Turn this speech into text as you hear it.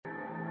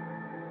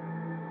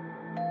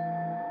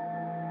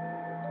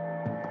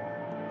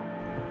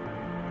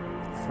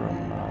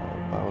from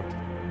about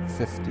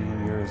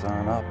 15 years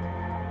on up,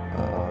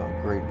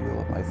 a great deal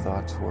of my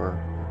thoughts were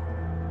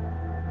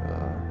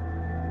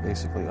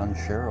basically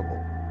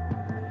unshareable.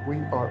 We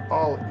are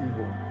all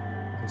evil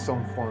in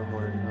some form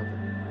or another.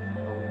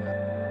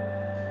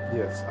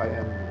 Yes, I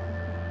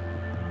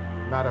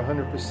am not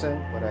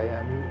 100%, but I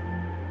am evil.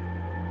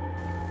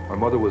 My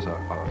mother was a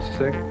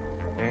sick,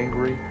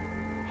 angry,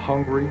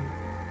 hungry,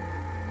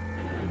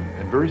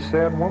 and very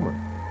sad woman.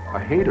 I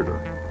hated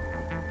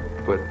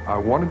her, but I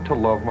wanted to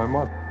love my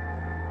mother.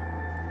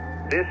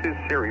 This is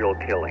Serial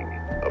Killing,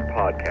 a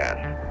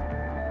podcast.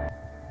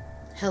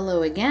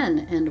 Hello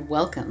again, and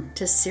welcome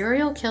to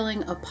Serial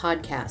Killing, a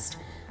podcast,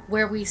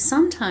 where we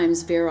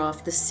sometimes veer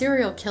off the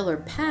serial killer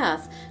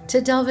path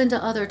to delve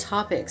into other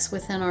topics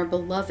within our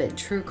beloved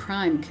true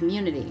crime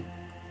community.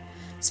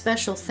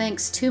 Special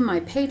thanks to my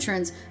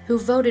patrons who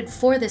voted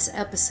for this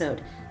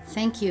episode.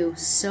 Thank you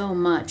so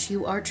much.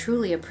 You are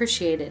truly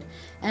appreciated.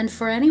 And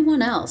for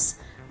anyone else,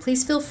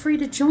 please feel free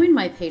to join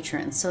my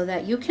patrons so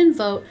that you can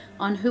vote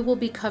on who will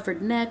be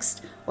covered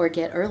next or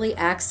get early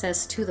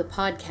access to the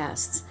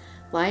podcasts.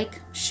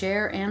 Like,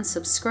 share, and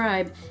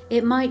subscribe.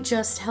 It might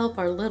just help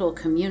our little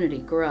community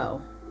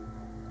grow.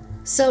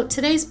 So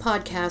today's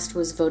podcast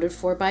was voted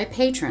for by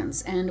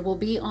patrons and will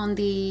be on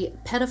the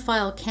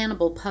pedophile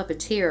cannibal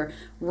puppeteer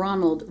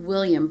Ronald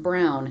William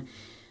Brown.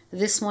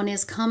 This one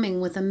is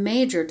coming with a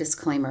major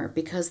disclaimer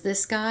because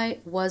this guy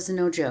was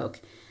no joke.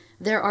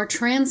 There are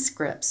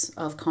transcripts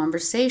of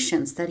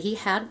conversations that he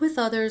had with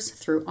others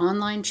through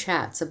online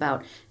chats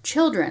about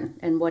children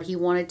and what he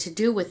wanted to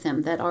do with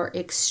them that are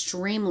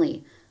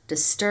extremely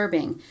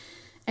disturbing.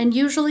 And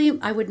usually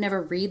I would never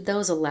read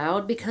those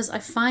aloud because I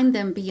find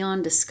them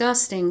beyond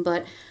disgusting,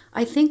 but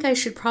I think I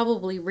should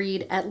probably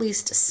read at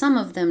least some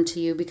of them to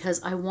you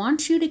because I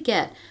want you to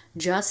get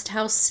just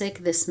how sick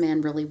this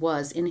man really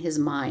was in his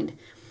mind.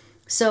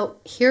 So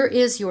here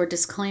is your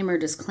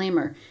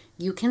disclaimer.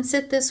 You can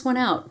sit this one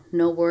out,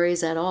 no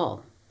worries at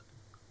all.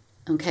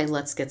 Okay,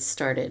 let's get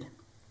started.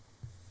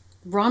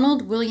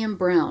 Ronald William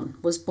Brown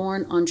was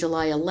born on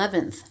July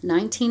 11th,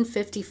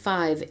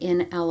 1955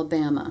 in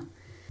Alabama.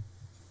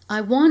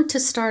 I want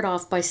to start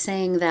off by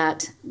saying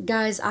that,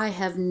 guys, I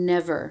have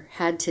never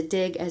had to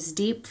dig as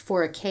deep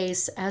for a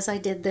case as I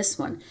did this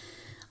one.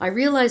 I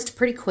realized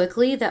pretty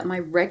quickly that my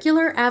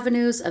regular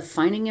avenues of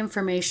finding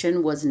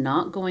information was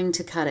not going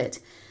to cut it.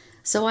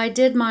 So I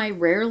did my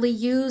rarely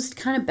used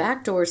kind of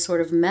backdoor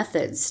sort of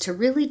methods to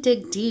really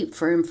dig deep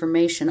for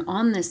information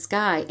on this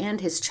guy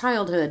and his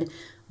childhood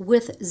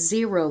with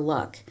zero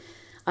luck.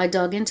 I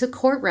dug into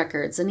court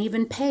records and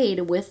even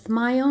paid, with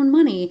my own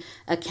money,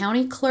 a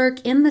county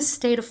clerk in the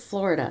state of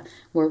Florida,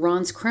 where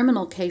Ron's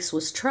criminal case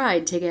was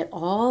tried, to get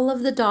all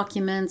of the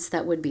documents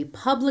that would be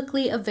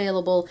publicly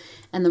available,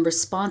 and the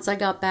response I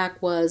got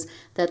back was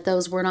that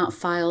those were not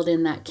filed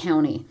in that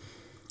county.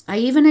 I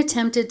even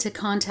attempted to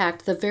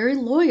contact the very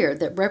lawyer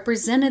that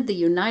represented the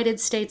United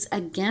States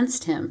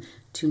against him,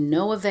 to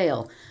no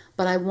avail.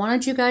 But I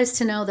wanted you guys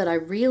to know that I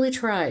really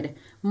tried,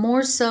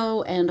 more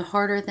so and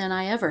harder than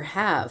I ever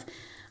have.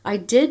 I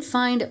did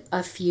find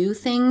a few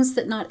things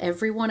that not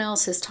everyone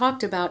else has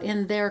talked about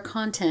in their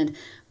content,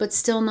 but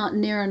still not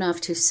near enough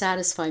to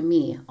satisfy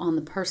me on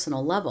the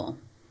personal level.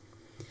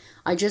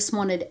 I just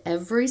wanted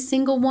every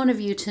single one of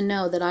you to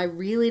know that I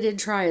really did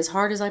try as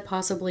hard as I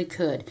possibly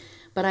could,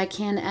 but I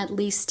can at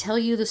least tell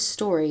you the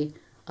story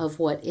of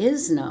what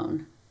is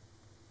known.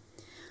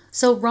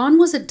 So Ron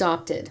was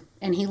adopted,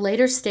 and he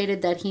later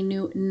stated that he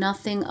knew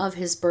nothing of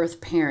his birth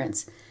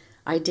parents.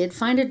 I did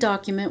find a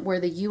document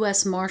where the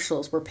U.S.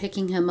 Marshals were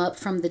picking him up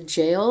from the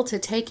jail to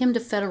take him to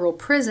federal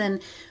prison,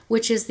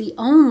 which is the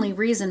only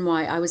reason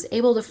why I was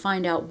able to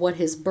find out what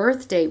his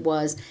birth date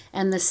was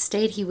and the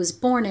state he was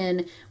born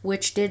in,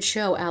 which did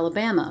show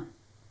Alabama.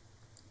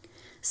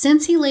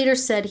 Since he later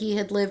said he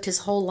had lived his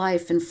whole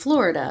life in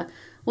Florida,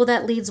 well,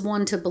 that leads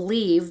one to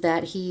believe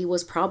that he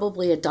was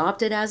probably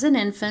adopted as an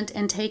infant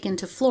and taken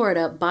to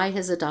Florida by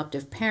his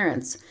adoptive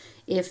parents,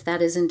 if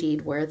that is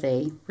indeed where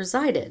they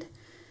resided.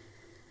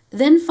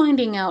 Then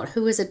finding out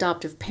who his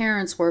adoptive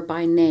parents were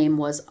by name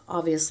was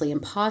obviously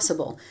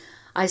impossible.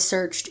 I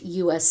searched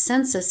U.S.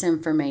 Census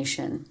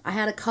information. I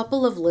had a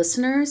couple of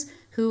listeners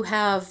who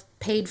have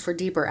paid for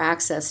deeper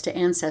access to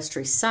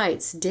ancestry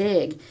sites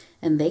dig,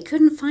 and they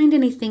couldn't find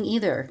anything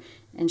either.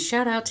 And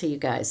shout out to you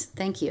guys.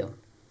 Thank you.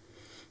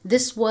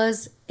 This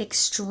was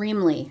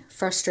extremely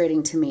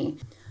frustrating to me.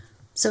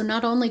 So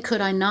not only could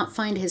I not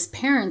find his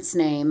parents'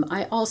 name,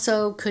 I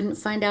also couldn't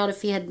find out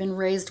if he had been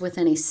raised with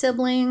any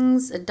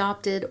siblings,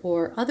 adopted,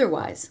 or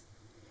otherwise.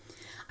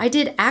 I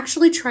did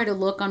actually try to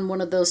look on one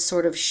of those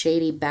sort of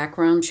shady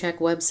background check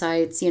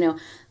websites,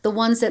 the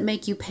ones that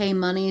make you pay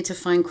money to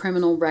find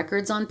criminal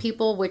records on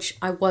people, which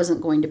I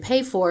wasn't going to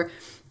pay for,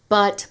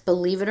 but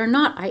believe it or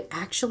not, I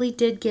actually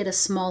did get a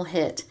small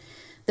hit.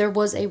 There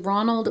was a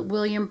Ronald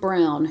William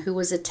Brown who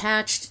was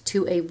attached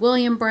to a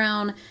William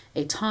Brown,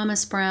 a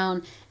Thomas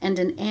Brown, and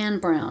an Ann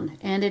Brown.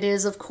 And it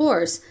is, of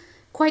course,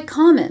 Quite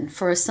common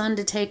for a son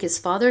to take his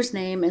father's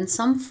name in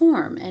some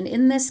form, and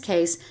in this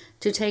case,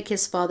 to take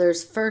his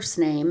father's first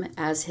name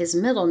as his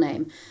middle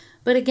name.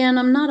 But again,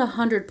 I'm not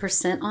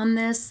 100% on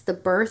this. The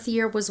birth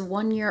year was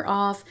 1 year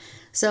off,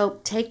 so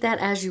take that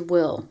as you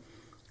will.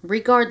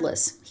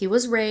 Regardless, he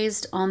was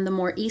raised on the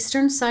more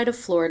eastern side of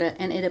Florida,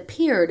 and it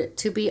appeared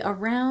to be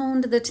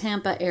around the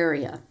Tampa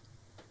area.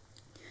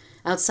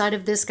 Outside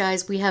of this,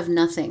 guys, we have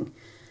nothing.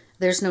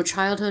 There's no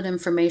childhood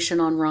information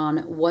on Ron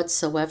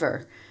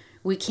whatsoever.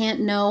 We can't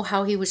know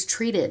how he was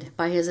treated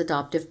by his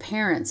adoptive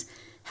parents,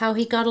 how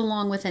he got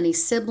along with any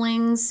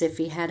siblings, if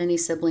he had any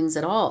siblings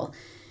at all.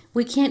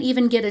 We can't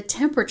even get a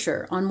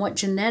temperature on what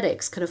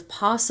genetics could have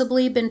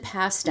possibly been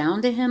passed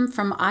down to him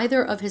from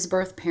either of his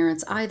birth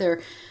parents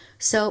either.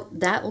 So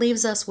that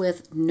leaves us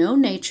with no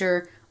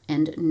nature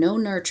and no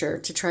nurture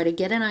to try to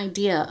get an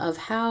idea of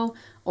how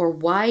or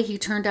why he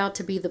turned out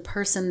to be the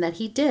person that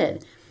he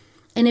did.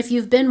 And if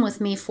you've been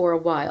with me for a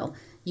while,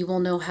 you will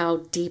know how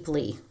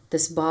deeply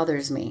this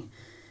bothers me.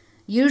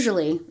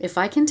 Usually, if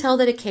I can tell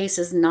that a case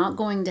is not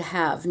going to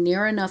have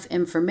near enough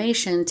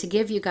information to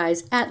give you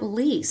guys at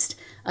least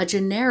a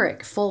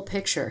generic full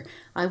picture,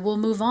 I will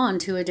move on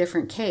to a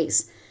different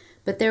case.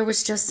 But there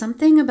was just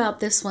something about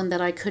this one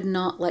that I could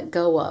not let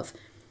go of.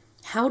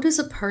 How does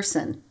a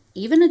person,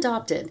 even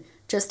adopted,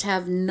 just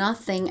have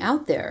nothing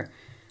out there?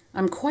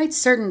 I'm quite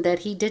certain that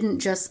he didn't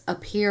just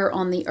appear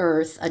on the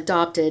earth,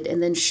 adopted,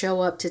 and then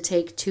show up to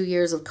take 2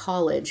 years of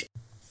college.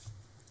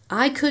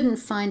 I couldn't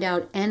find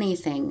out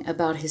anything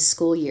about his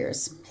school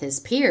years, his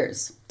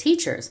peers,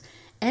 teachers,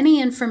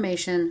 any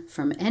information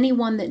from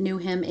anyone that knew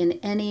him in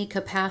any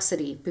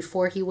capacity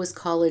before he was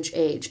college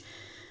age.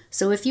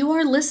 So if you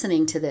are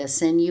listening to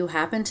this and you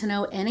happen to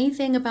know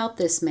anything about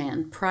this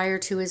man prior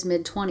to his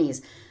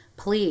mid-20s,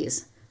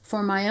 please,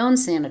 for my own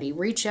sanity,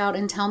 reach out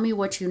and tell me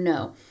what you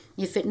know.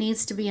 If it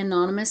needs to be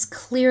anonymous,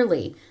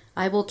 clearly,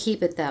 I will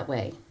keep it that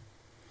way.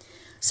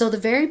 So the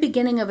very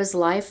beginning of his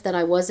life that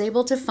I was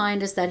able to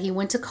find is that he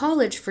went to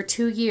college for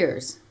 2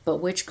 years. But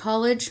which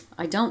college?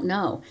 I don't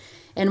know.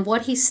 And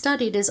what he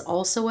studied is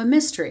also a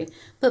mystery,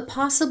 but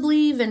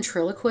possibly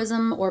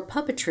ventriloquism or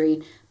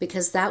puppetry,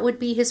 because that would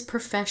be his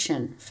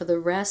profession for the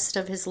rest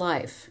of his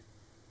life.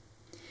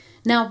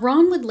 Now,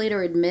 Ron would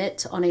later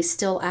admit on a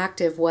still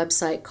active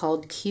website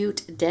called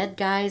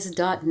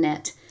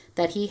cutedeadguys.net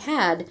that he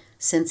had,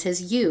 since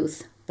his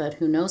youth, but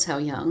who knows how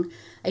young,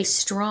 a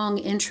strong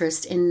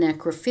interest in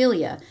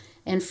necrophilia.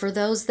 And for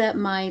those that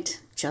might,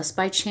 just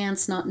by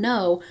chance, not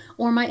know,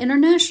 or my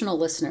international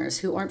listeners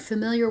who aren't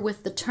familiar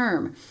with the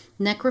term,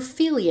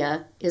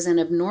 necrophilia is an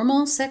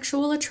abnormal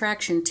sexual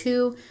attraction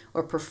to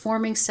or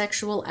performing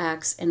sexual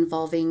acts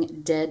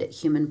involving dead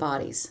human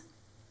bodies.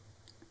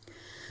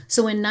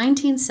 So in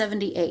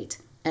 1978,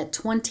 at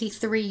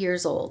 23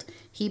 years old,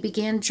 he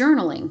began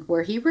journaling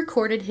where he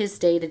recorded his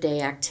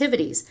day-to-day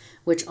activities,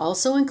 which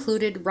also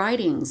included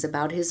writings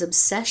about his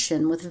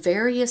obsession with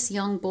various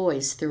young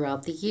boys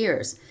throughout the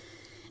years.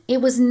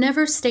 It was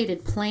never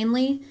stated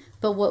plainly,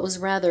 but what was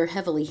rather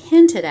heavily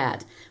hinted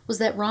at was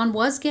that Ron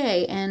was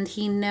gay and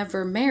he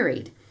never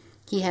married.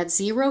 He had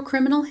 0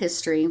 criminal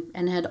history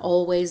and had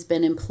always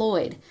been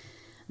employed.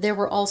 There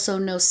were also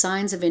no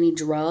signs of any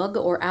drug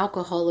or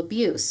alcohol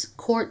abuse.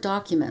 Court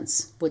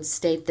documents would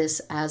state this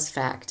as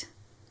fact.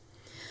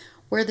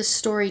 Where the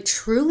story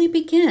truly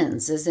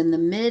begins is in the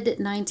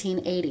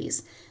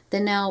mid-1980s. The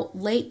now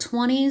late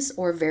 20s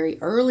or very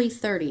early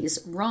 30s,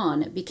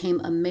 Ron became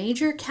a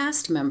major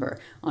cast member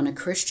on a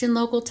Christian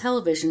local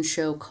television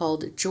show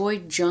called Joy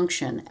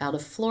Junction out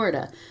of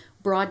Florida,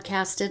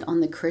 broadcasted on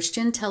the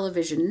Christian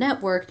television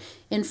network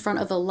in front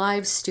of a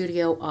live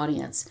studio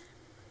audience.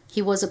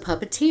 He was a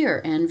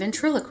puppeteer and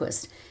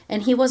ventriloquist,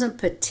 and he wasn't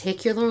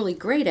particularly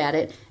great at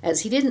it,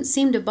 as he didn't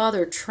seem to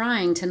bother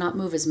trying to not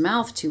move his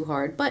mouth too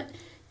hard, but,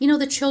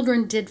 the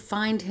children did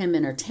find him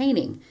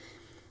entertaining.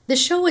 The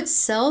show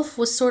itself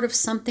was sort of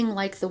something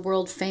like the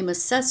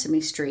world-famous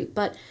Sesame Street,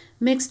 but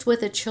mixed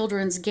with a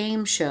children's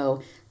game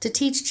show to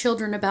teach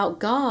children about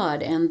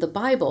God and the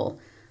Bible.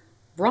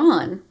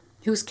 Ron,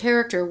 whose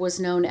character was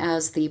known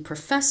as the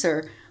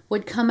Professor,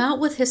 would come out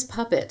with his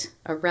puppet,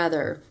 a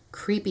rather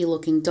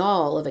creepy-looking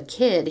doll of a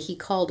kid he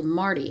called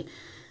Marty.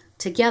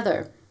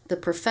 Together, the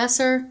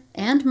Professor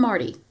and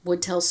Marty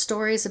would tell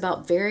stories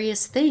about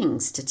various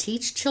things to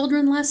teach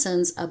children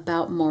lessons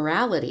about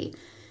morality.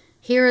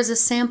 Here is a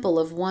sample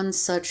of one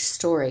such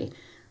story.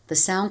 The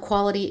sound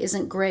quality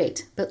isn't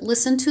great, but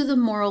listen to the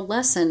moral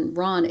lesson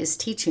Ron is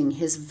teaching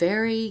his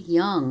very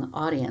young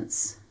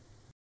audience.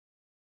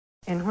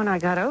 And when I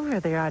got over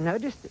there, I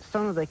noticed that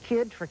some of the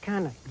kids were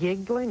kind of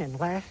giggling and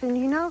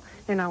laughing,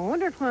 and I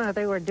wondered why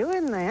they were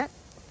doing that.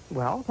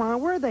 Well, why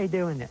were they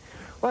doing it?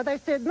 Well, they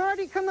said,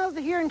 Marty, come over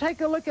here and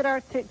take a look at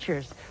our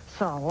pictures.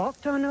 So I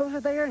walked on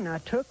over there and I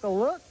took a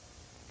look.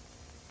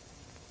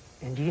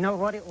 And do you know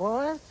what it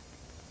was?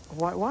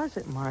 What was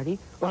it, Marty?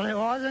 Well, it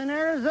was in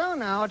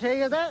Arizona, I'll tell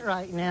you that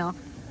right now.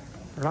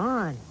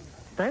 Ron,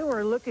 they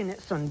were looking at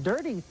some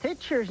dirty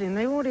pictures and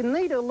they wanted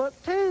me to look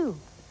too.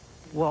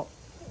 Well,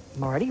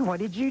 Marty, what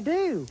did you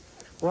do?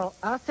 Well,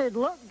 I said,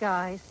 look,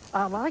 guys,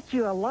 I like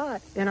you a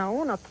lot, and I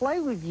want to play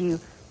with you,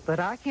 but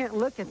I can't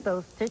look at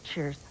those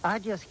pictures. I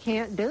just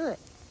can't do it.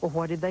 Well,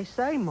 what did they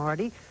say,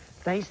 Marty?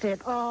 They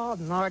said, oh,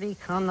 Marty,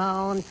 come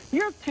on.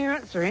 Your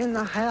parents are in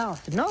the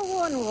house. No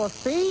one will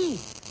see.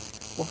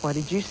 Well, what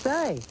did you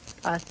say?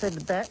 I said,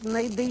 that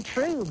may be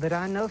true, but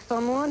I know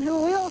someone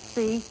who will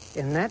see,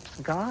 and that's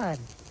God.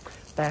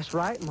 That's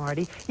right,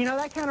 Marty. You know,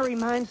 that kind of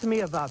reminds me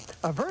of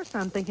a verse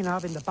I'm thinking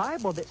of in the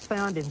Bible that's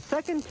found in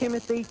 2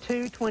 Timothy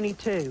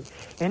 2:22.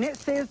 And it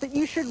says that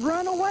you should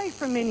run away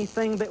from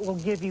anything that will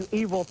give you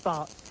evil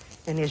thoughts.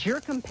 And as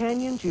your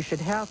companions, you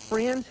should have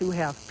friends who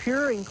have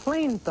pure and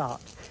clean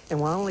thoughts and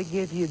will only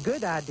give you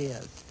good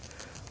ideas.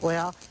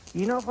 Well,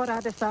 you know what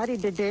I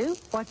decided to do?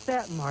 What's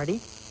that,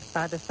 Marty?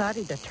 I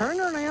decided to turn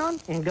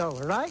around and go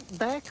right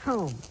back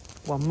home.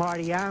 Well,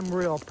 Marty, I'm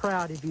real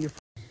proud of you.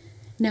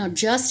 Now,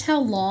 just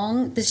how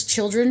long this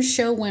children's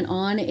show went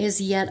on is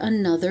yet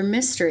another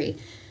mystery.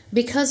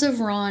 Because of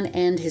Ron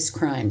and his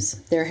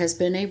crimes, there has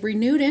been a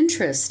renewed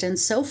interest, and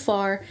so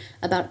far,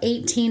 about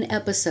 18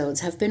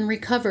 episodes have been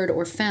recovered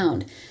or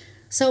found.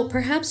 So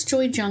perhaps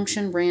Joy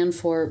Junction ran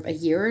for a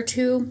year or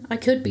two. I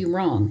could be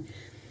wrong.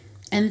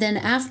 And then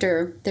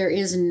after, there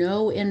is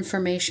no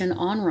information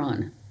on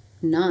Ron.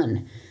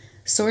 None.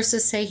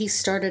 Sources say he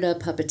started a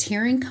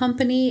puppeteering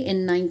company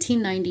in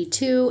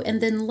 1992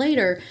 and then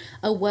later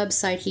a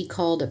website he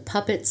called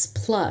Puppets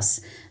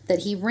Plus that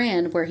he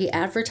ran where he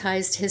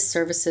advertised his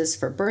services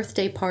for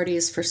birthday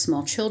parties for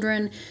small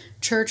children,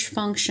 church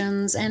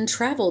functions, and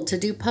traveled to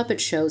do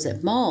puppet shows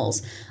at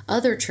malls,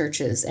 other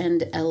churches,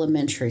 and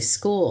elementary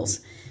schools.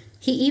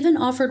 He even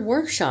offered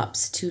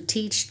workshops to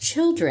teach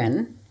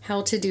children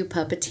how to do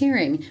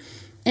puppeteering.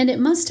 And it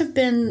must have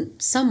been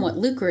somewhat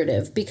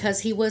lucrative because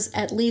he was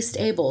at least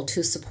able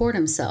to support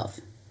himself.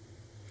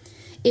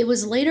 It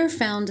was later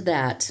found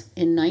that,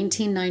 in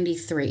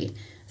 1993,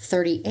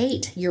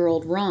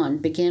 38-year-old Ron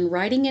began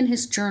writing in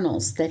his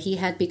journals that he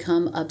had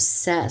become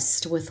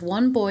obsessed with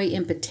one boy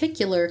in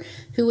particular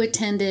who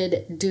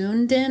attended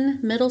Dunedin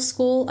Middle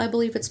School, I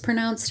believe it's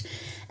pronounced,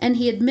 and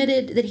he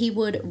admitted that he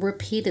would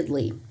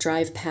repeatedly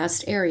drive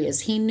past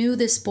areas he knew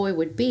this boy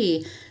would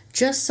be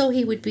just so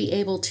he would be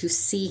able to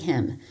see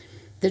him.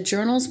 The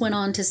journals went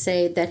on to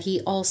say that he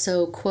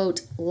also,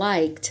 quote,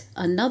 liked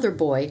another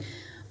boy,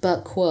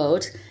 but,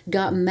 quote,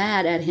 got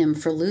mad at him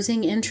for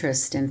losing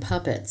interest in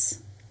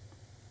puppets.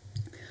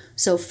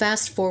 So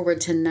fast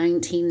forward to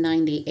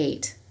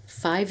 1998,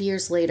 5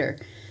 years later,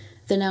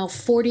 the now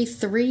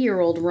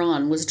 43-year-old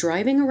Ron was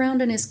driving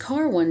around in his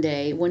car one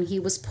day when he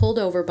was pulled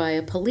over by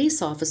a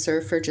police officer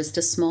for just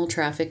a small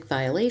traffic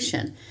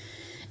violation.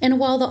 And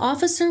while the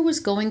officer was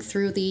going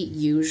through the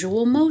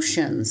usual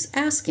motions,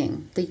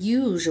 asking the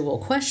usual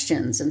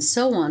questions and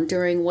so on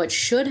during what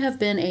should have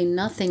been a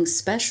nothing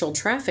special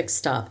traffic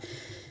stop,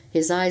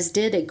 his eyes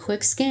did a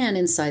quick scan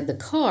inside the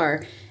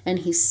car, and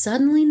he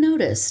suddenly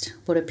noticed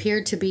what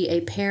appeared to be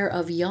a pair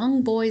of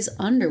young boys'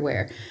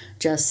 underwear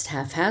just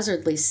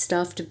haphazardly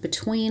stuffed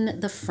between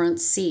the front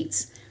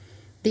seats.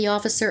 The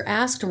officer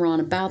asked Ron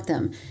about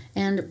them,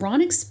 and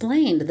Ron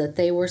explained that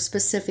they were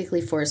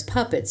specifically for his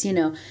puppets,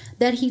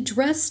 that he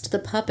dressed the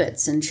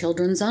puppets in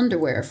children's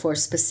underwear for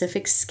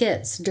specific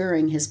skits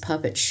during his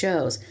puppet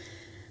shows.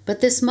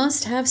 But this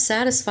must have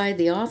satisfied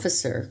the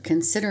officer,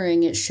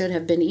 considering it should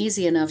have been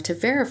easy enough to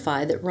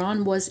verify that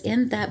Ron was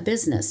in that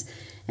business,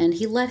 and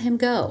he let him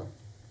go.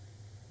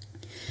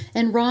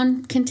 And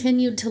Ron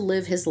continued to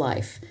live his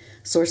life.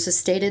 Sources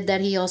stated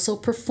that he also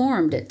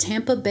performed at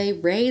Tampa Bay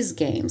Rays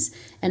games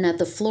and at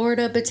the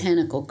Florida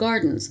Botanical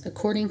Gardens,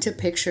 according to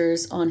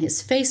pictures on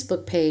his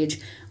Facebook page,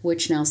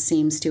 which now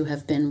seems to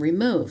have been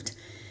removed.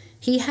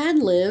 He had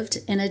lived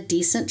in a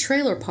decent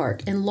trailer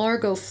park in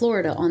Largo,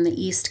 Florida on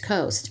the East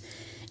Coast.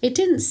 It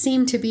didn't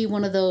seem to be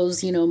one of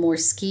those, more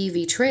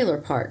skeevy trailer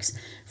parks.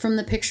 From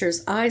the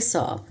pictures I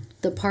saw,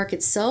 the park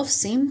itself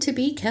seemed to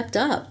be kept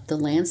up, the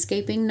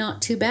landscaping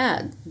not too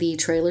bad, the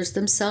trailers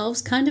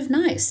themselves kind of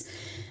nice.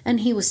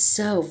 And he was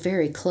so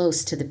very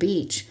close to the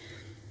beach.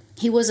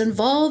 He was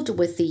involved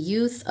with the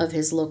youth of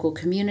his local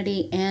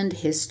community and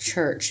his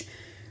church.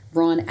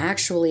 Ron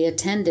actually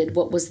attended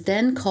what was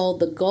then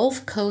called the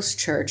Gulf Coast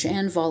Church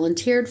and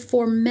volunteered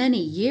for many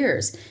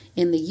years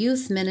in the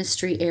youth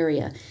ministry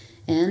area.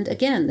 And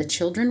again, the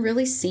children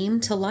really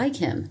seemed to like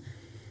him.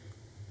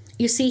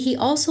 You see, he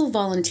also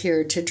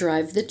volunteered to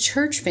drive the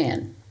church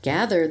van,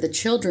 gather the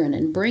children,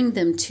 and bring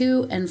them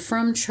to and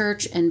from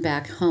church and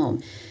back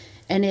home.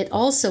 And it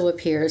also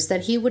appears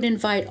that he would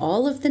invite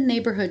all of the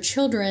neighborhood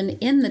children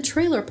in the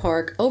trailer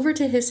park over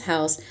to his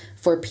house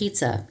for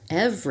pizza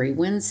every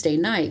Wednesday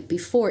night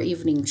before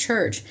evening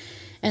church.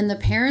 And the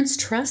parents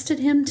trusted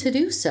him to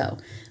do so,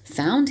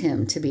 found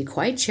him to be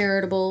quite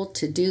charitable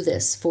to do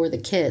this for the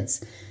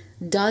kids.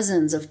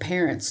 Dozens of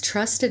parents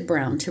trusted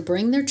Brown to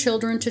bring their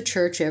children to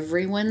church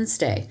every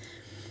Wednesday.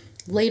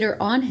 Later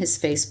on his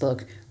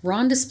Facebook,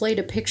 Ron displayed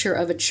a picture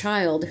of a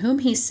child whom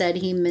he said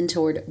he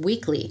mentored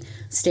weekly,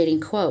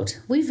 stating, quote,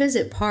 "We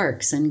visit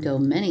parks and go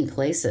many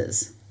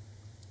places."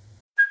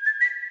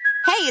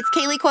 Hey, it's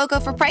Kaylee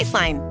Cuoco for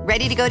Priceline.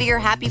 Ready to go to your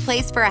happy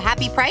place for a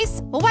happy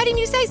price? Well, why didn't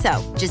you say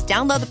so? Just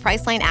download the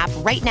Priceline app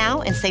right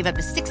now and save up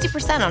to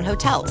 60% on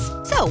hotels.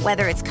 So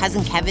whether it's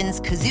Cousin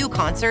Kevin's Kazoo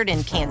Concert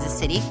in Kansas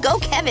City, go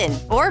Kevin,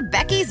 or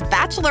Becky's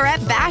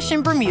Bachelorette Bash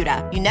in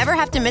Bermuda, you never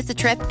have to miss a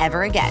trip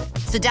ever again.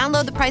 So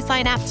download the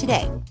Priceline app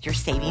today. Your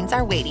savings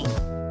are waiting.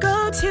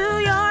 Go to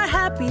your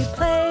happy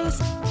place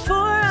for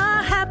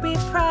a happy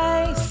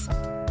price.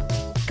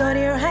 Go to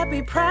your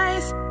happy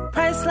price,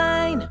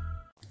 Priceline.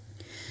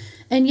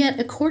 And yet,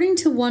 according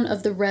to one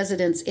of the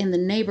residents in the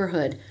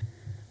neighborhood,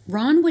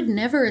 Ron would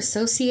never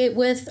associate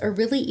with or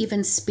really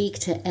even speak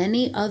to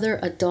any other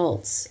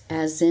adults,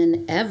 as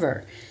in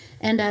ever.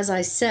 And as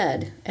I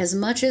said, as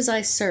much as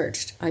I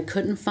searched, I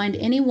couldn't find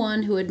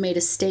anyone who had made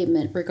a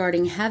statement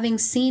regarding having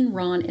seen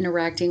Ron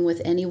interacting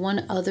with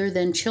anyone other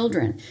than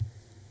children.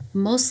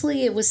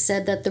 Mostly it was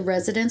said that the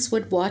residents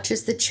would watch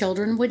as the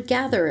children would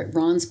gather at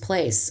Ron's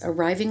place,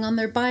 arriving on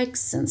their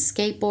bikes and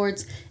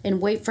skateboards,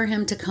 and wait for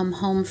him to come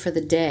home for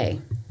the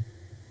day.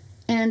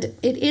 And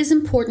it is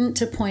important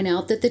to point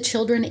out that the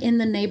children in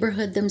the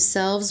neighborhood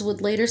themselves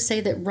would later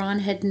say that Ron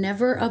had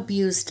never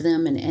abused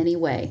them in any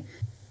way.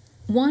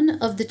 One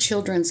of the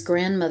children's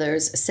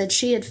grandmothers said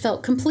she had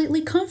felt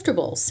completely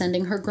comfortable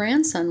sending her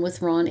grandson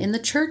with Ron in the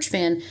church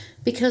van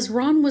because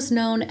Ron was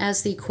known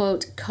as the,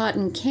 quote,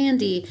 cotton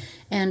candy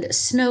and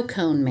snow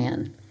cone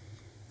man.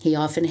 He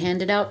often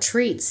handed out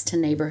treats to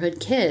neighborhood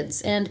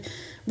kids, and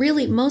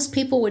really most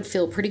people would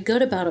feel pretty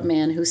good about a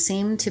man who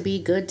seemed to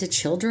be good to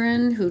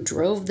children, who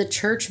drove the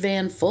church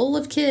van full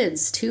of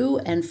kids to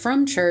and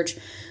from church,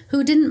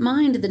 who didn't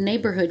mind the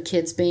neighborhood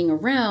kids being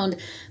around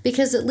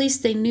because at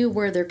least they knew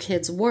where their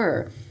kids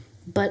were.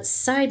 But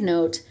side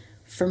note,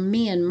 for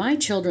me and my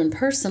children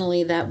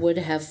personally, that would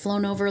have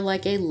flown over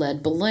like a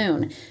lead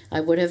balloon. I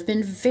would have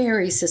been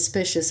very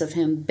suspicious of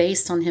him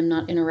based on him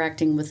not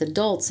interacting with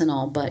adults and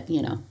all, but,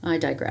 I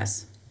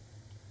digress.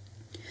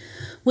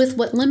 With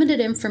what limited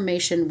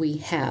information we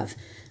have,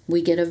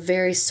 we get a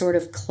very sort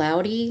of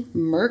cloudy,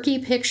 murky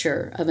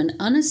picture of an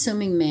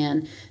unassuming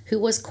man who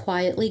was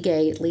quietly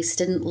gay, at least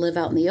didn't live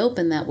out in the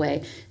open that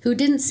way, who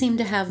didn't seem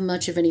to have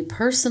much of any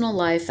personal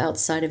life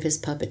outside of his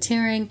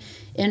puppeteering,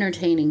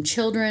 entertaining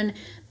children,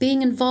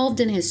 being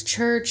involved in his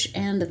church,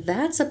 and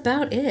that's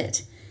about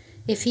it.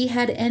 If he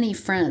had any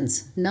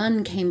friends,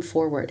 none came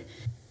forward.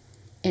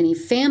 Any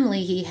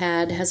family he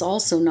had has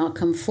also not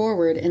come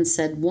forward and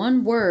said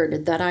one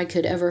word that I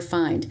could ever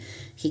find.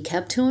 He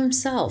kept to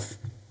himself,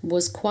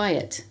 was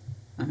quiet.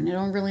 I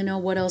don't really know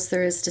what else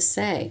there is to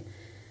say.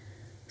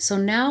 So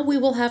now we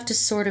will have to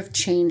sort of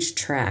change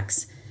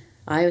tracks.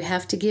 I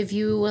have to give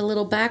you a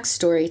little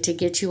backstory to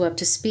get you up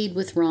to speed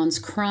with Ron's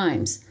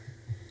crimes.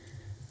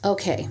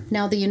 Okay,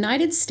 now the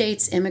United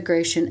States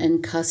Immigration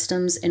and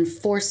Customs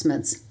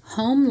Enforcement's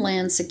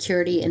Homeland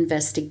Security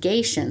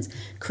Investigations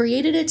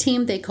created a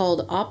team they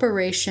called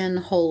Operation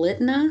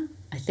Holitna.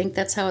 I think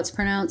that's how it's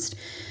pronounced.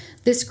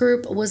 This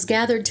group was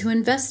gathered to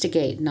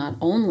investigate not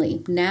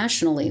only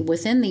nationally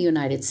within the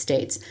United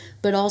States,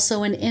 but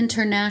also an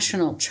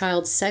international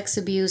child sex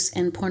abuse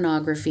and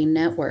pornography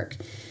network.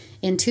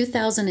 In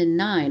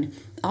 2009,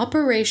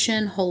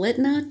 Operation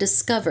Holitna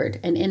discovered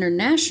an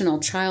international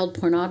child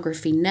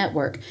pornography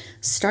network,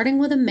 starting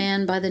with a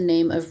man by the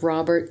name of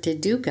Robert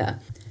DeDuca,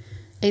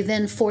 a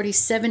then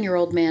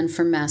 47-year-old man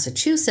from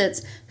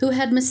Massachusetts who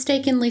had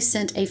mistakenly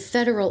sent a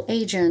federal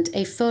agent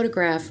a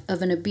photograph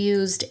of an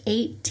abused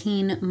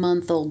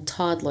 18-month-old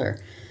toddler.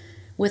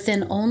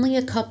 Within only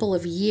a couple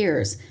of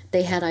years,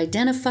 they had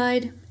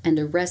identified and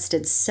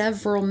arrested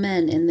several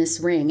men in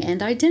this ring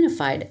and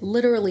identified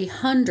literally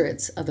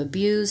hundreds of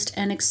abused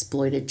and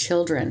exploited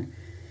children.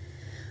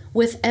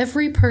 With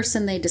every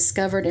person they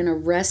discovered and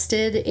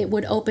arrested, it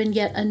would open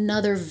yet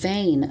another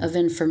vein of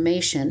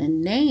information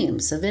and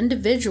names of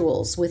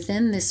individuals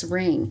within this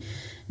ring,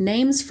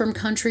 names from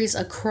countries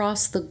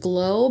across the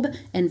globe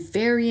and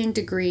varying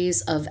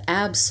degrees of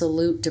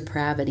absolute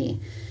depravity.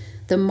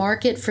 The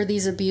market for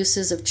these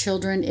abuses of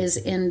children is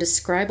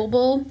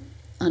indescribable,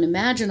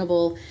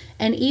 unimaginable,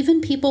 and even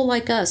people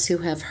like us who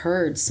have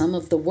heard some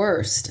of the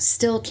worst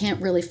still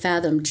can't really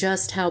fathom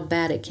just how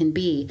bad it can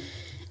be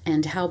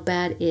and how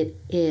bad it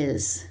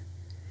is.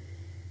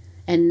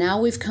 And now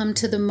we've come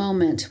to the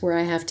moment where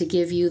I have to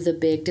give you the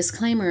big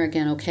disclaimer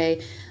again,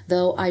 okay?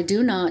 Though I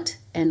do not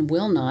and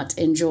will not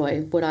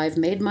enjoy what I've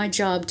made my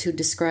job to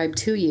describe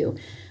to you,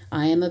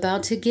 I am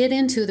about to get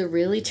into the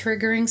really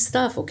triggering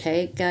stuff,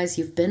 okay? Guys,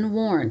 you've been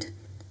warned.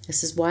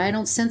 This is why I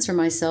don't censor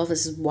myself.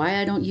 This is why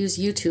I don't use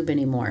YouTube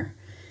anymore.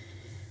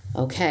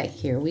 Okay,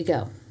 here we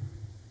go.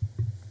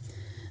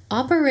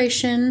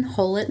 Operation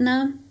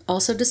Holitna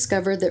also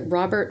discovered that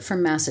Robert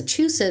from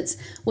Massachusetts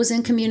was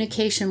in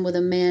communication with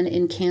a man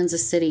in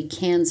Kansas City,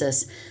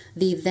 Kansas,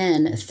 the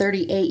then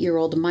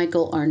 38-year-old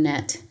Michael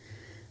Arnett.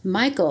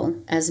 Michael,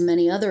 as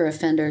many other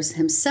offenders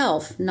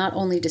himself, not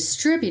only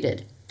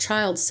distributed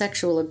child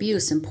sexual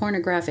abuse and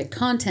pornographic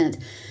content,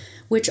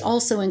 which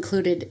also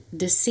included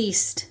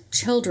deceased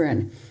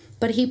children,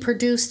 but he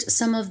produced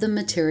some of the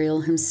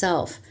material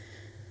himself.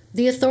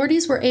 The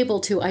authorities were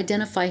able to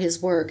identify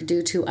his work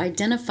due to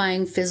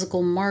identifying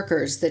physical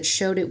markers that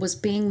showed it was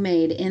being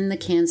made in the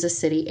Kansas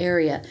City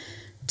area.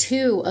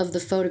 2 of the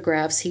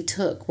photographs he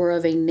took were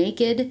of a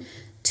naked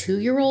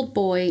 2-year-old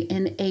boy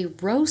in a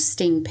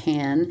roasting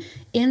pan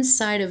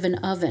inside of an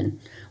oven,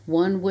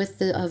 one with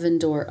the oven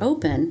door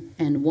open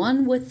and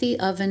one with the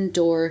oven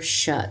door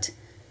shut.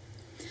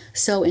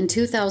 So in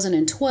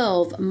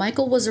 2012,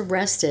 Michael was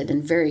arrested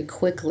and very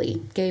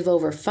quickly gave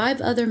over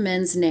 5 other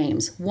men's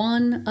names,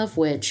 one of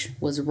which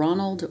was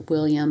Ronald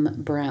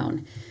William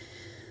Brown.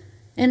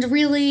 And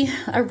really,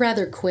 a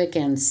rather quick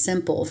and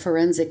simple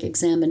forensic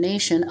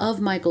examination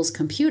of Michael's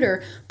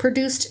computer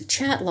produced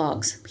chat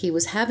logs he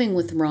was having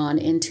with Ron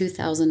in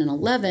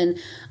 2011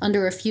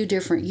 under a few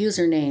different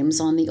usernames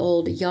on the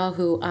old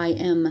Yahoo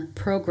IM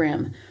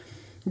program.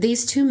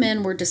 These 2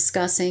 men were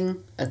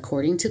discussing,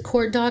 according to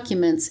court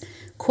documents,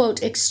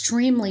 quote,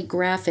 extremely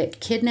graphic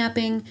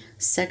kidnapping,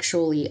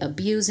 sexually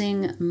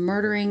abusing,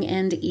 murdering,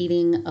 and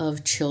eating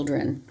of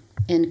children,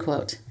 end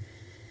quote.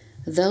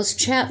 Those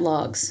chat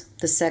logs,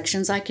 the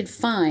sections I could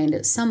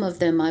find, some of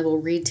them I will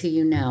read to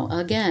you now.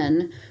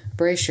 Again,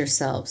 brace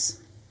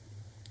yourselves.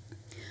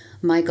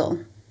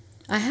 Michael,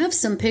 I have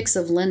some pics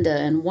of Linda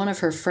and one of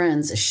her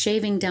friends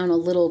shaving down a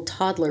little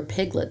toddler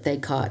piglet they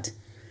caught.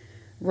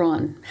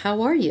 Ron,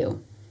 how are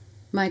you?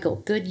 Michael,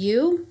 good,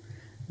 you?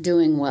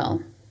 Doing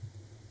well.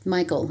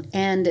 Michael,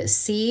 and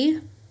C?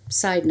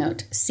 Side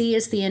note, C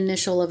is the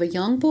initial of a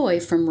young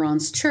boy from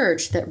Ron's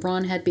church that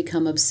Ron had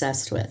become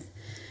obsessed with.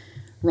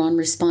 Ron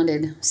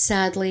responded,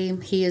 sadly,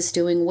 he is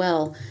doing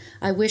well.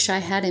 I wish I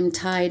had him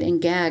tied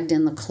and gagged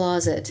in the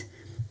closet.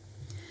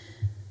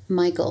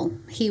 Michael,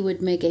 he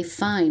would make a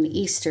fine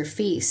Easter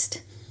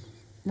feast.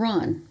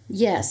 Ron,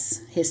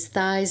 yes, his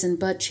thighs and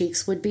butt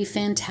cheeks would be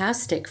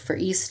fantastic for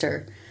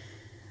Easter.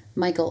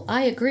 Michael,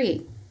 I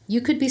agree.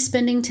 You could be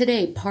spending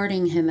today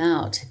parting him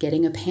out,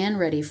 getting a pan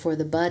ready for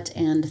the butt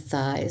and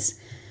thighs.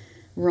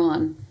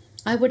 Ron,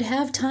 I would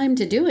have time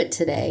to do it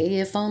today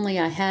if only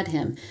I had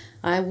him.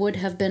 I would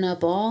have been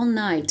up all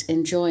night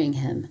enjoying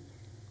him.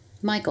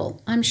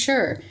 Michael, I'm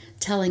sure,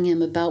 telling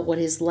him about what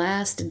his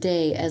last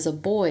day as a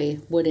boy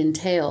would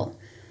entail.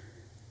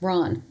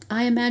 Ron,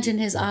 I imagine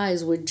his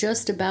eyes would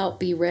just about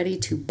be ready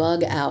to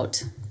bug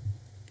out.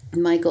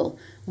 Michael,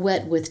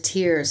 wet with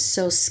tears,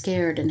 so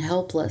scared and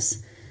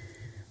helpless.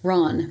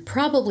 Ron,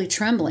 probably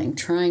trembling,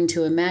 trying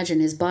to imagine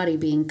his body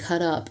being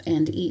cut up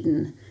and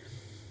eaten.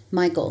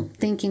 Michael,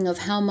 thinking of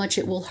how much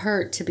it will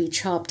hurt to be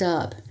chopped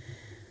up.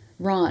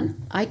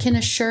 Ron, I can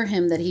assure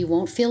him that he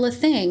won't feel a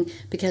thing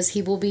because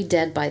he will be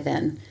dead by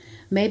then.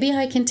 Maybe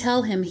I can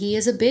tell him he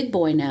is a big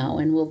boy now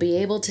and will be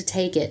able to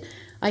take it.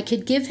 I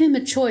could give him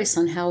a choice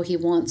on how he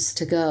wants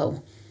to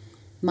go.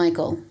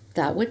 Michael,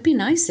 that would be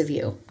nice of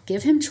you.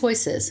 Give him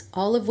choices,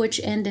 all of which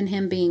end in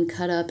him being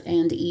cut up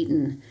and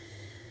eaten.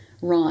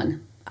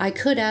 Ron, I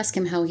could ask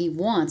him how he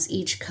wants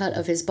each cut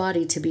of his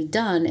body to be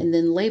done and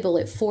then label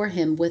it for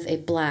him with a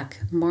black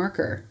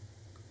marker.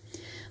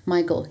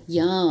 Michael,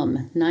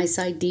 yum, nice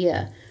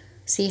idea.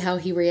 See how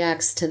he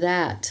reacts to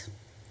that.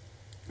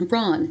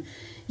 Ron,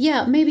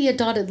 yeah, maybe a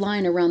dotted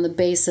line around the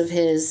base of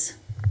his,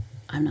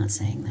 I'm not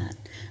saying that,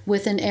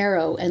 with an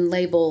arrow and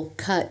label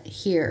cut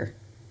here.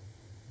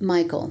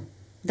 Michael,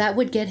 that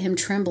would get him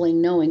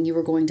trembling knowing you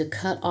were going to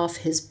cut off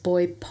his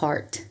boy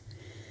part.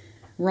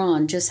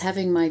 Ron, just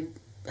having my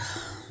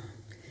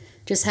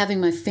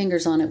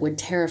fingers on it would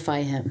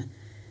terrify him.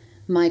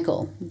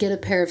 Michael, get a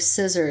pair of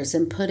scissors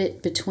and put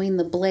it between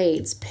the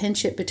blades,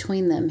 pinch it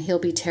between them. He'll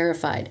be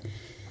terrified.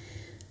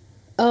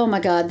 Oh my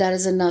God, that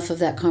is enough of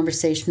that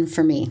conversation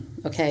for me.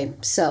 Okay,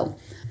 so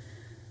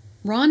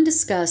Ron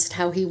discussed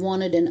how he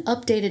wanted an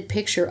updated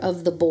picture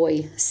of the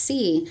boy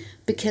C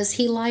because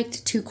he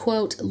liked to,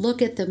 quote,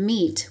 look at the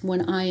meat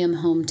when I am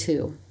home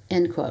too,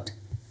 end quote.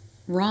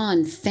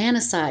 Ron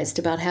fantasized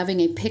about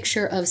having a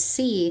picture of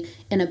C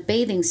in a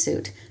bathing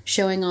suit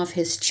showing off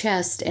his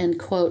chest and,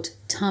 quote,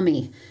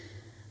 tummy.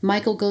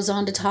 Michael goes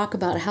on to talk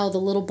about how the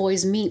little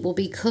boy's meat will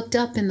be cooked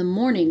up in the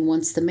morning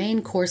once the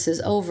main course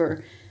is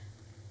over.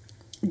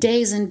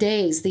 Days and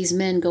days these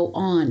men go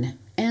on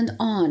and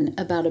on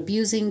about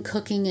abusing,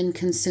 cooking, and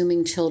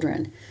consuming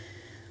children.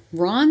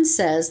 Ron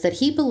says that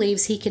he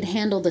believes he could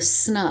handle the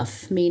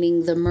snuff,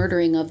 meaning the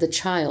murdering of the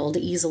child,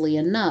 easily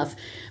enough,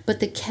 but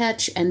the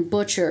catch and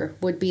butcher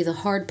would be the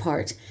hard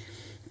part.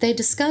 They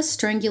discuss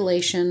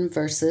strangulation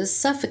versus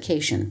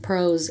suffocation,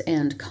 pros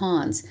and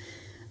cons.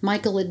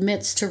 Michael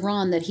admits to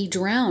Ron that he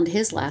drowned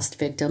his last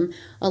victim,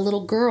 a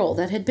little girl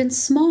that had been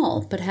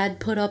small but had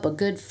put up a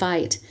good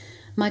fight.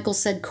 Michael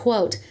said,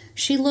 quote,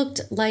 she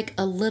looked like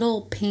a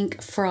little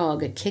pink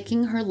frog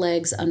kicking her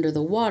legs under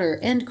the water,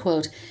 end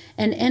quote,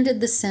 and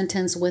ended the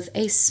sentence with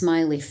a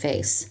smiley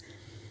face.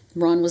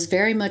 Ron was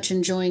very much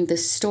enjoying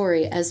this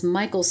story as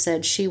Michael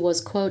said she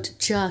was, quote,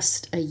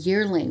 just a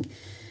yearling.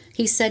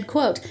 He said,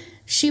 quote,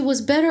 she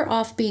was better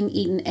off being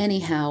eaten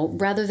anyhow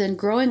rather than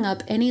growing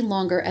up any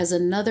longer as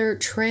another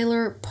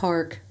trailer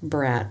park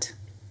brat,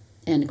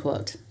 end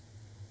quote.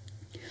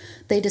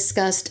 They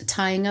discussed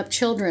tying up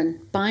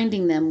children,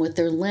 binding them with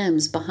their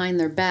limbs behind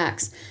their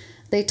backs.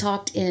 They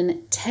talked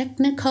in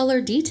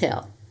technicolor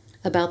detail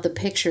about the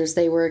pictures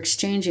they were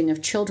exchanging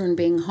of children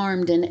being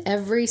harmed in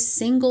every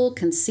single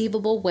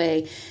conceivable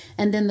way,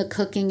 and then the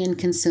cooking and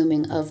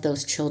consuming of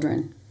those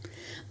children.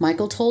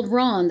 Michael told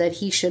Ron that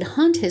he should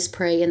hunt his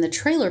prey in the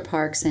trailer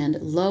parks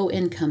and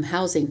low-income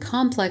housing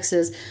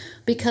complexes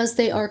because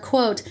they are,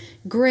 quote,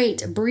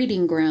 great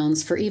breeding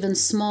grounds for even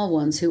small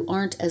ones who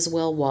aren't as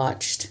well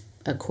watched,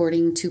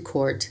 according to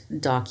court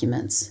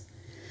documents.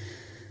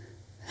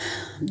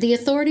 The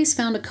authorities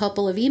found a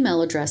couple of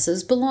email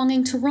addresses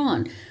belonging to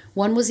Ron.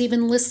 One was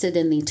even listed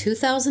in the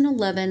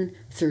 2011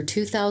 through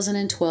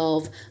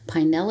 2012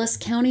 Pinellas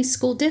County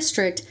School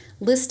District,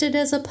 listed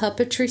as a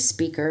puppetry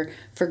speaker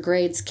for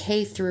grades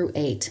K through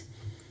 8.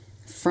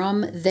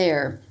 From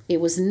there, it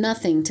was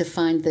nothing to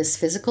find this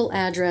physical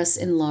address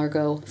in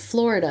Largo,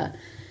 Florida.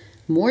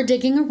 More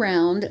digging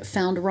around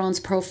found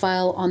Ron's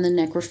profile on the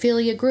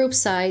Necrophilia group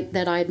site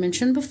that I had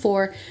mentioned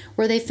before,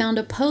 where they found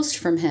a post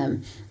from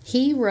him.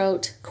 He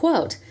wrote,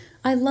 quote,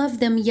 I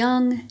love them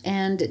young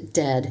and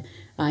dead.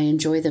 I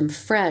enjoy them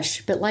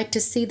fresh, but like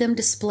to see them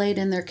displayed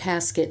in their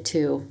casket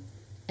too.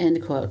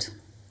 End quote.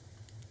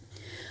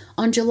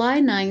 On July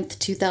 9,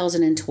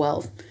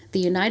 2012, the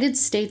United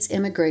States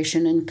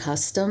Immigration and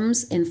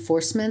Customs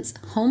Enforcement's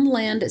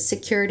Homeland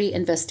Security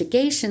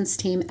Investigations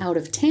team out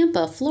of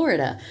Tampa,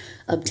 Florida,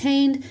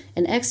 obtained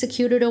and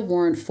executed a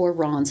warrant for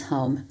Ron's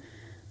home.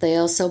 They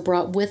also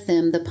brought with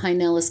them the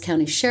Pinellas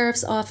County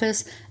Sheriff's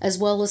Office as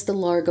well as the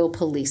Largo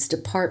Police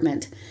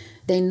Department.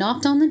 They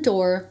knocked on the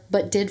door,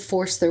 but did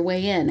force their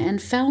way in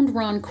and found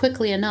Ron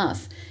quickly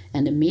enough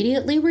and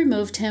immediately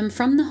removed him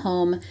from the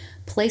home,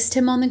 placed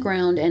him on the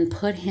ground, and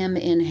put him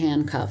in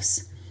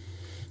handcuffs.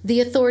 The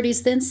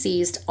authorities then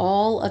seized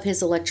all of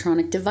his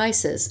electronic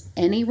devices,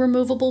 any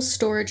removable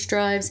storage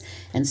drives,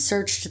 and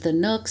searched the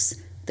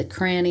nooks, the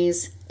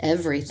crannies,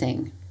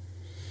 everything.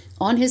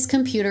 On his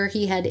computer,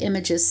 he had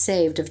images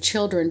saved of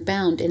children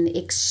bound in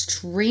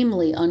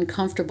extremely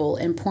uncomfortable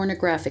and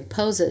pornographic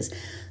poses.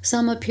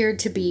 Some appeared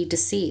to be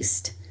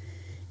deceased.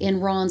 In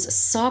Ron's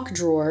sock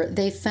drawer,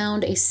 they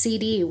found a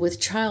CD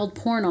with child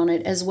porn on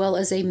it, as well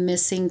as a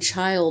missing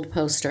child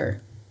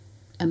poster.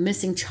 A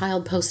missing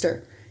child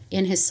poster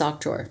in his sock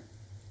drawer.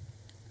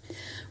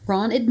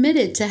 Ron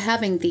admitted to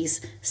having these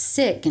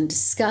sick and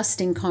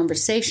disgusting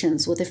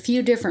conversations with a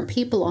few different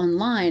people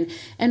online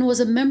and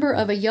was a member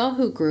of a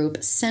Yahoo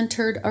group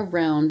centered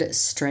around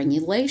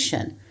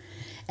strangulation.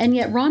 And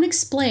yet Ron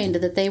explained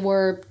that they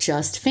were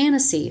just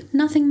fantasy,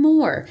 nothing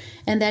more,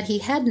 and that he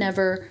had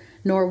never,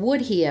 nor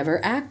would he ever,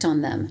 act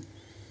on them.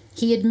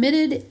 He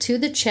admitted to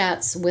the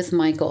chats with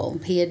Michael.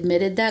 He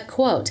admitted that,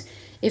 quote,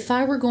 if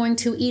I were going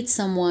to eat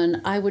someone,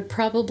 I would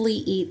probably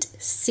eat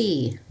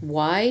C.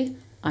 Why?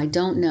 I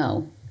don't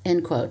know.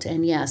 End quote.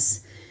 And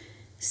yes,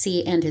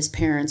 C and his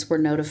parents were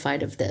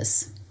notified of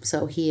this,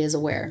 so he is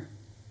aware.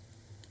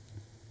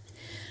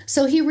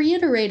 So he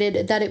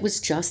reiterated that it was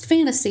just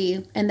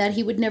fantasy and that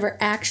he would never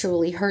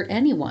actually hurt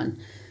anyone.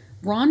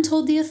 Ron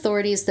told the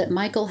authorities that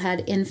Michael had,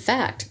 in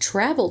fact,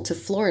 traveled to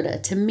Florida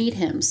to meet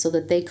him so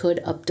that they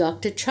could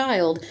abduct a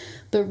child,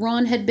 but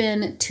Ron had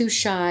been too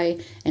shy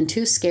and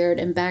too scared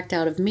and backed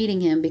out of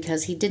meeting him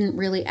because he didn't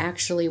really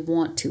actually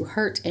want to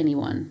hurt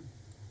anyone.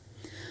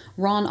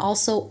 Ron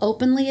also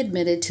openly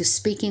admitted to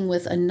speaking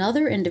with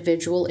another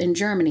individual in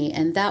Germany,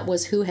 and that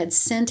was who had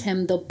sent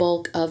him the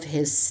bulk of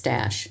his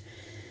stash.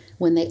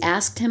 When they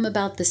asked him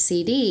about the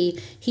CD,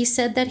 he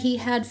said that he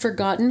had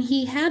forgotten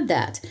he had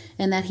that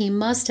and that he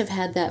must have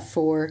had that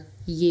for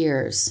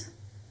years.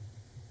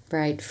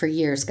 Right, for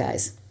years,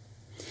 guys.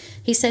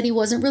 He said he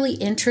wasn't really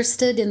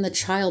interested in the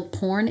child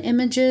porn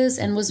images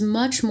and was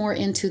much more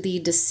into the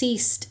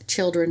deceased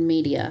children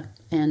media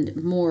and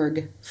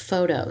morgue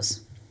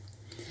photos.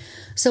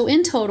 So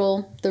in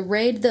total, the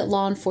raid that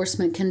law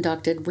enforcement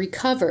conducted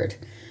recovered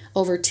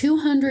over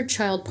 200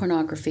 child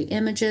pornography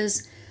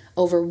images,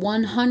 over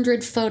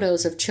 100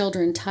 photos of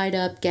children tied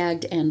up,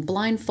 gagged, and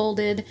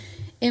blindfolded,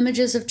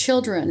 images of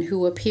children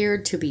who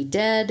appeared to be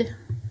dead,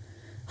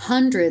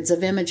 hundreds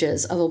of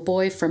images of a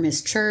boy from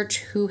his church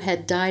who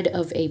had died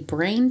of a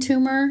brain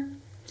tumor,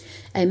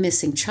 a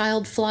missing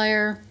child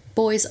flyer,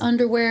 boys'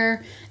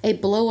 underwear, a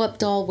blow-up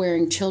doll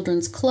wearing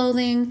children's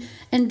clothing,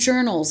 and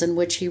journals in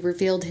which he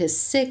revealed his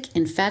sick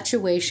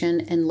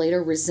infatuation and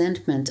later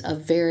resentment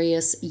of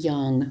various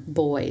young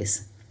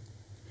boys.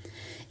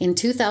 In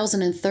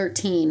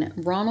 2013,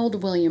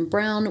 Ronald William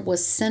Brown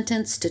was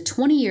sentenced to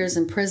 20 years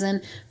in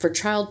prison for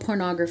child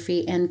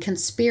pornography and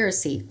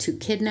conspiracy to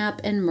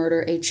kidnap and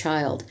murder a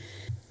child.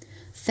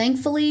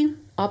 Thankfully,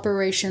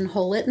 Operation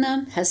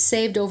Holitna has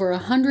saved over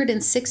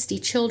 160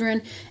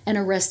 children and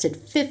arrested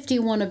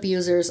 51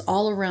 abusers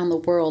all around the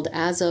world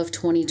as of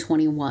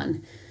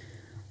 2021.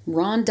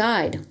 Ron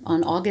died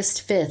on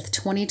August 5th,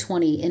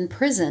 2020 in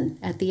prison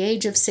at the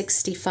age of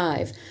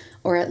 65,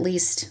 or at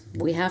least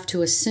we have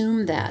to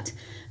assume that,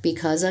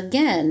 because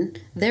again,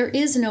 there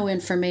is no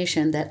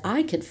information that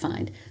I could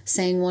find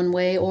saying one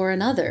way or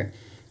another.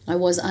 I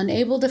was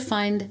unable to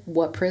find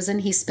what prison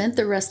he spent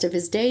the rest of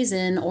his days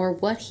in or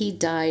what he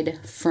died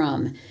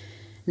from.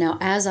 Now,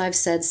 as I've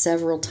said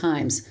several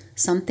times,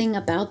 something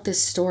about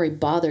this story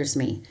bothers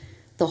me.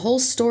 The whole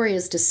story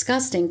is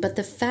disgusting, but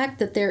the fact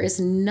that there is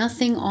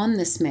nothing on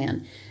this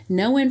man,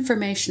 no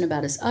information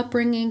about his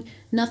upbringing,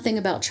 nothing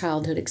about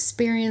childhood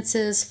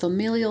experiences,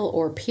 familial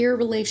or peer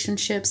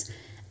relationships,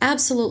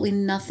 absolutely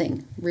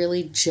nothing,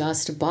 really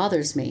just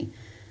bothers me.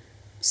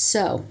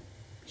 So,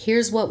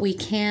 here's what we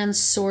can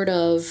sort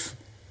of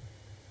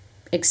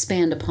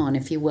expand upon,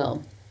 if you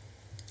will.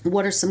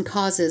 What are some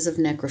causes of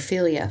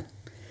necrophilia?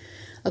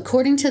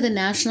 According to the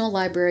National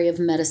Library of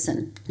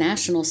Medicine,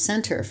 National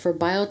Center for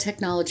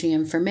Biotechnology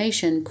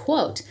Information,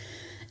 quote,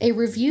 a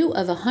review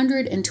of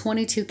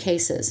 122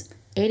 cases,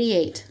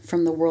 88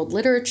 from the world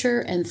literature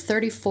and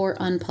 34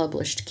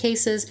 unpublished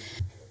cases,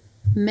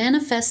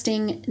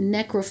 manifesting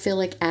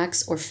necrophilic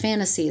acts or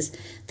fantasies.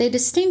 They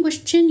distinguish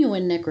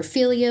genuine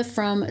necrophilia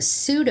from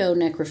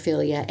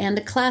pseudo-necrophilia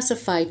and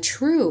classify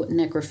true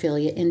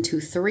necrophilia into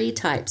 3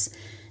 types: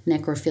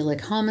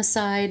 necrophilic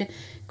homicide,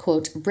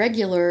 quote,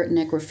 regular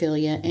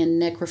necrophilia, and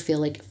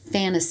necrophilic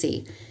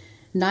fantasy.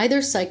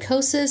 Neither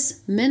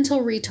psychosis,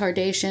 mental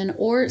retardation,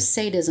 or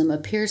sadism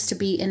appears to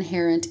be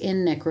inherent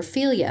in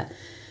necrophilia.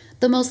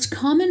 The most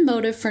common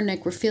motive for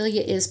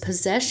necrophilia is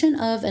possession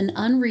of an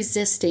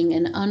unresisting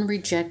and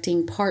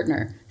unrejecting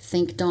partner.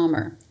 Think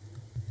Dahmer.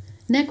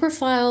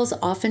 Necrophiles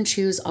often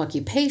choose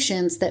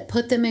occupations that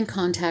put them in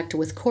contact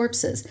with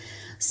corpses.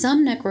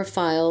 Some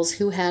necrophiles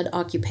who had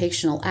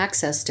occupational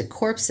access to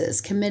corpses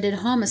committed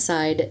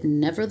homicide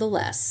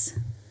nevertheless.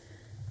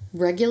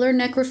 Regular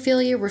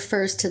necrophilia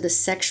refers to the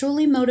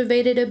sexually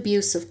motivated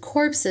abuse of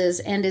corpses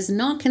and is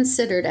not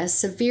considered as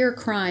severe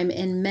crime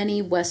in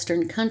many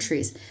Western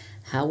countries.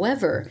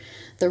 However,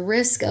 the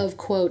risk of,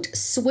 quote,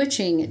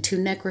 switching to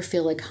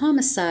necrophilic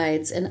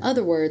homicides, in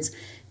other words,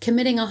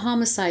 committing a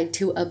homicide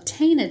to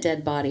obtain a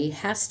dead body,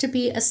 has to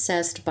be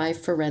assessed by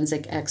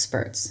forensic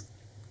experts.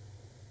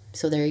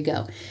 So there you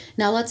go.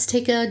 Now let's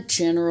take a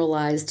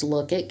generalized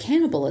look at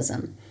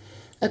cannibalism.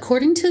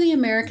 According to the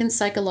American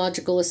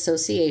Psychological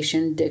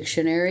Association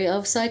Dictionary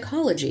of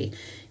Psychology,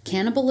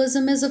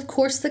 cannibalism is, of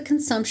course, the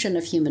consumption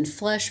of human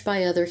flesh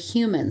by other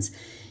humans.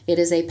 It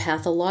is a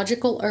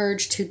pathological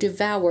urge to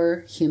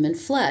devour human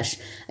flesh,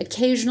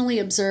 occasionally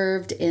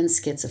observed in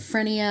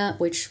schizophrenia,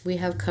 which we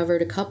have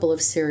covered a couple of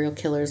serial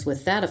killers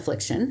with that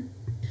affliction,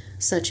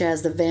 such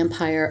as the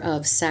Vampire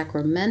of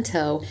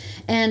Sacramento,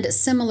 and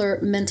similar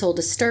mental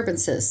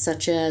disturbances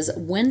such as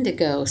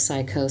Wendigo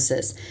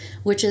psychosis,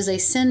 which is a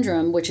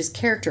syndrome which is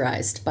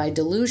characterized by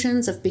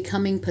delusions of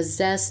becoming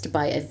possessed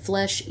by a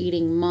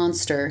flesh-eating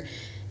monster,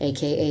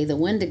 aka the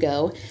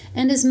Wendigo,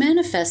 and is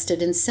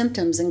manifested in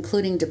symptoms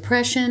including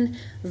depression,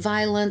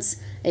 violence,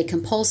 a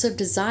compulsive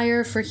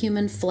desire for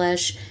human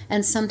flesh,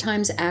 and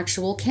sometimes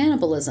actual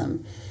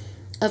cannibalism.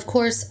 Of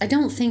course, I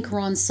don't think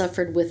Ron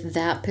suffered with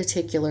that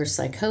particular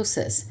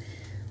psychosis.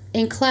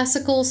 In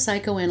classical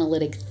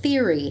psychoanalytic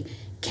theory,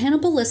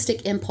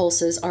 cannibalistic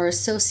impulses are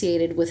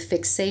associated with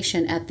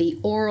fixation at the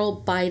oral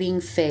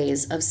biting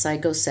phase of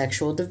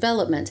psychosexual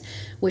development,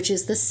 which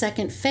is the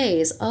second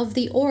phase of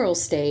the oral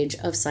stage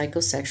of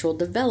psychosexual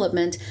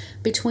development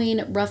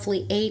between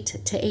roughly 8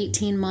 to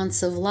 18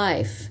 months of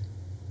life.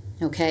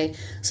 Okay,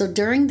 so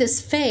during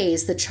this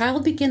phase, the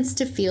child begins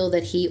to feel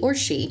that he or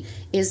she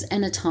is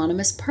an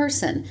autonomous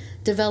person,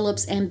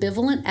 develops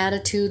ambivalent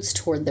attitudes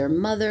toward their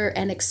mother,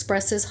 and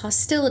expresses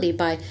hostility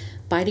by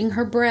biting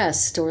her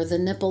breast or the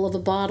nipple of a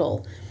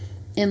bottle.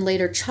 In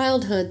later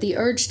childhood, the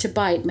urge to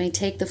bite may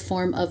take the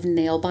form of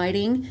nail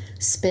biting,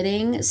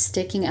 spitting,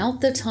 sticking out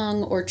the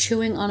tongue, or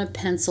chewing on a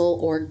pencil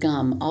or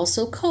gum,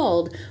 also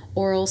called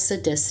oral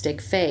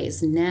sadistic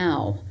phase.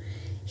 Now,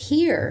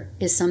 here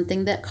is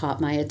something that caught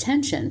my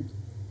attention.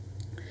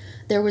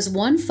 There was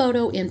one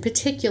photo in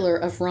particular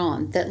of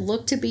Ron that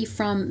looked to be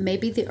from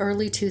maybe the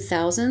early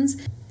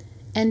 2000s,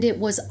 and it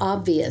was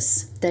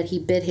obvious that he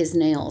bit his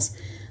nails.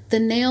 The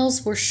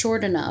nails were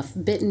short enough,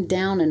 bitten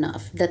down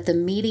enough, that the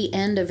meaty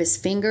end of his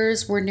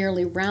fingers were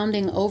nearly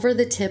rounding over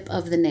the tip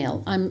of the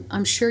nail.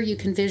 I'm sure you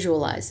can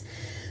visualize.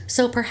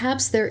 So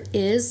perhaps there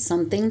is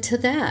something to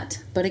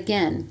that. But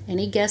again,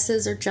 any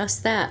guesses are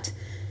just that,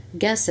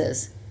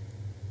 guesses.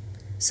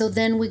 So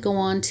then we go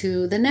on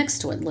to the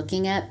next one,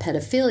 looking at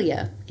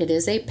pedophilia. It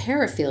is a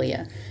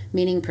paraphilia,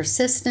 meaning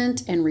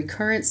persistent and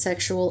recurrent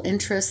sexual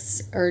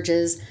interests,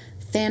 urges,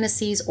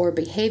 fantasies, or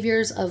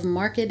behaviors of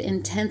marked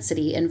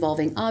intensity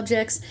involving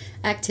objects,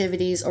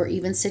 activities, or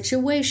even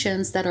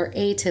situations that are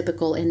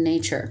atypical in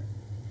nature.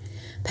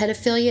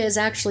 Pedophilia is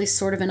actually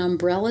sort of an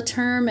umbrella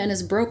term and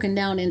is broken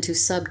down into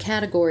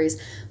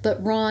subcategories,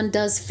 but Ron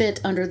does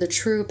fit under the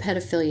true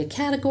pedophilia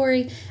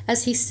category,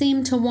 as he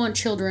seemed to want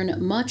children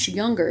much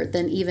younger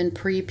than even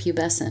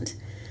prepubescent.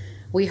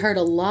 We heard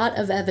a lot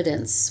of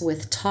evidence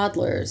with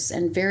toddlers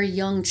and very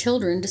young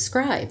children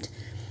described.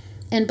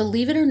 And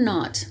believe it or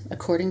not,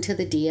 according to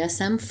the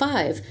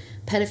DSM-5,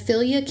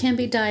 pedophilia can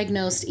be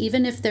diagnosed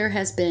even if there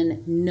has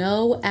been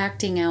no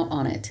acting out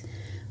on it.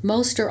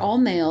 Most are all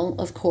male,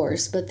 of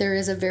course, but there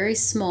is a very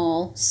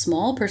small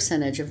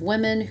percentage of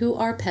women who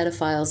are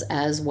pedophiles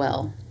as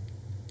well.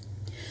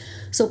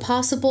 So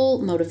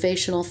possible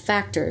motivational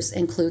factors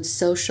include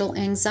social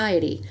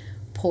anxiety,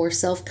 poor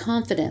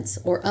self-confidence,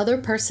 or other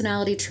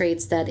personality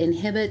traits that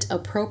inhibit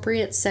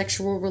appropriate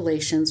sexual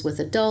relations with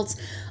adults,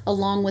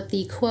 along with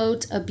the,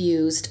 quote,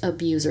 abused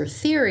abuser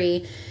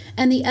theory,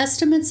 and the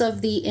estimates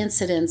of the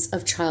incidence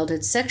of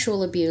childhood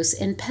sexual abuse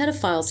in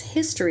pedophiles'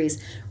 histories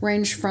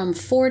range from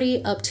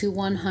 40 up to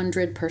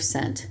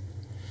 100%.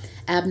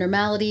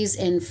 Abnormalities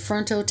in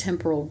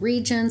frontotemporal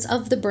regions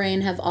of the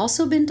brain have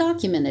also been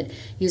documented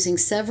using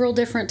several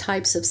different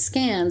types of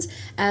scans,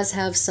 as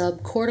have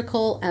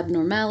subcortical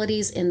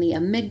abnormalities in the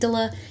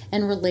amygdala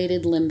and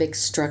related limbic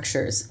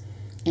structures.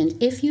 And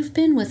if you've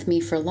been with me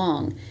for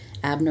long,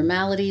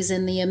 abnormalities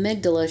in the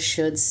amygdala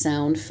should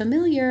sound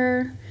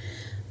familiar.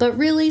 But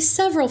really,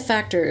 several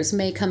factors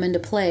may come into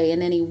play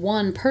in any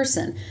one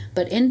person,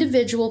 but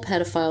individual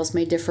pedophiles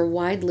may differ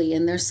widely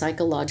in their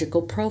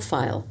psychological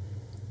profile.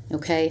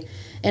 Okay?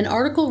 An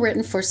article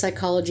written for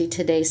Psychology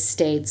Today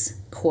states,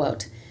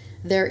 quote,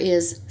 "There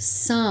is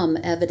some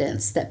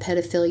evidence that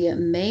pedophilia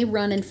may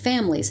run in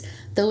families,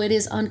 though it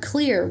is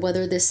unclear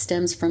whether this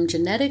stems from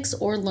genetics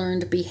or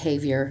learned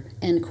behavior,"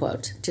 end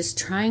quote. Just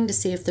trying to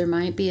see if there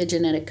might be a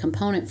genetic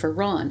component for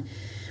Ron.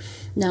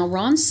 Now,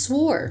 Ron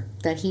swore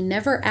that he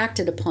never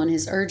acted upon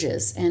his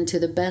urges, and to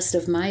the best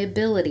of my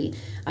ability,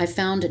 I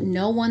found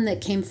no one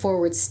that came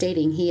forward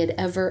stating he had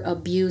ever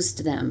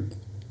abused them.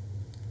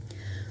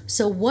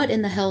 So what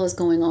in the hell is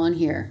going on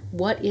here?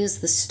 What is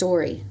the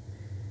story?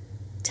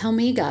 Tell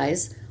me,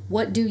 guys,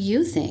 what do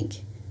you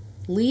think?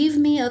 Leave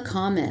me a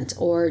comment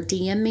or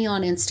DM me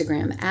on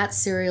Instagram at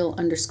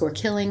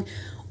serial_killing,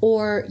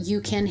 or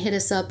you can hit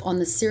us up on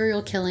the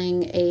Serial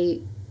Killing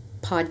a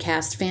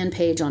podcast fan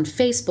page on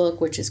Facebook,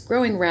 which is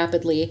growing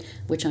rapidly,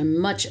 which I'm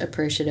much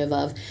appreciative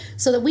of,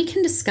 so that we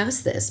can discuss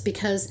this,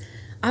 because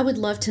I would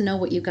love to know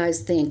what you guys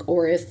think,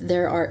 or if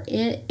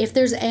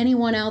there's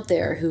anyone out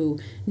there who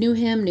knew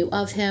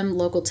of him,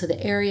 local to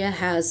the area,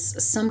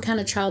 has some kind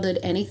of childhood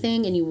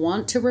anything, and you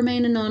want to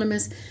remain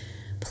anonymous,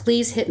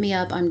 please hit me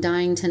up. I'm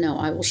dying to know.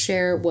 I will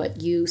share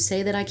what you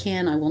say that I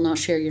can. I will not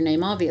share your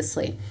name,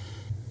 obviously.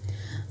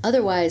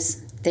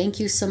 Otherwise, thank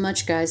you so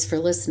much, guys, for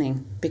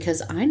listening,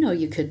 because I know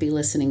you could be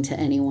listening to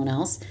anyone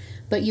else,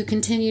 but you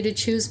continue to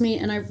choose me,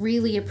 and I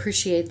really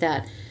appreciate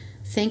that.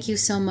 Thank you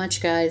so much,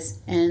 guys,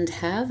 and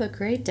have a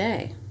great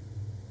day.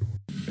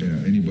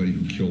 Anybody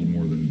who killed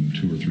more than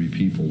 2 or 3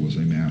 people was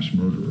a mass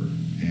murderer,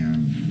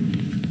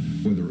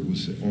 and whether it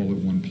was all at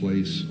one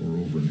place or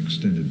over an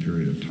extended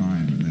period of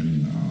time. And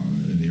then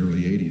in the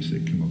early 80s, they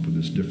came up with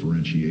this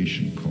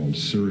differentiation called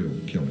serial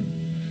killing.